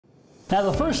Now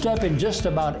the first step in just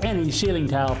about any ceiling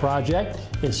tile project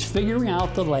is figuring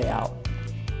out the layout.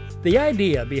 The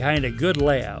idea behind a good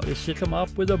layout is to come up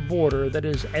with a border that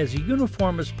is as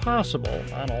uniform as possible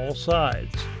on all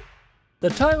sides. The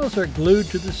tiles are glued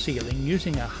to the ceiling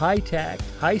using a high-tack,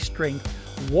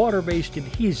 high-strength, water-based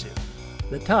adhesive.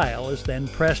 The tile is then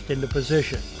pressed into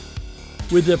position.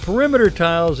 With the perimeter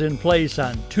tiles in place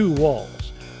on 2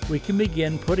 walls, we can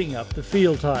begin putting up the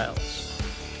field tiles.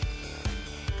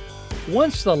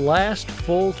 Once the last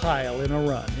full tile in a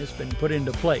run has been put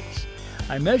into place,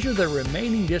 I measure the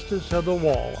remaining distance of the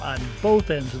wall on both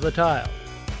ends of the tile.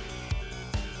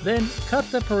 Then cut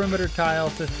the perimeter tile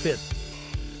to fit.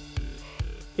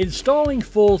 Installing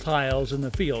full tiles in the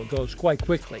field goes quite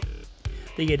quickly.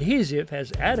 The adhesive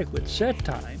has adequate set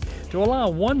time to allow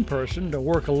one person to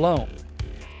work alone.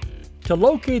 To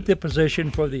locate the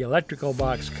position for the electrical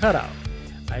box cutout,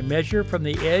 I measure from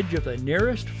the edge of the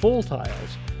nearest full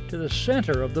tiles to the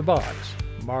center of the box,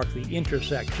 mark the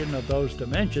intersection of those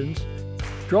dimensions,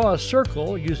 draw a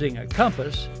circle using a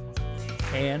compass,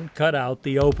 and cut out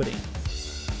the opening.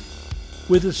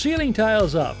 With the ceiling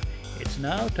tiles up, it's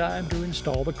now time to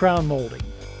install the crown molding.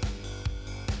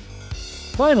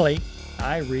 Finally,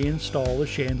 I reinstall the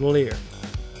chandelier.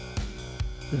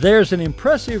 There's an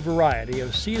impressive variety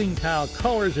of ceiling tile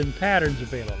colors and patterns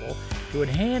available to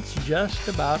enhance just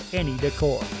about any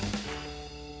decor.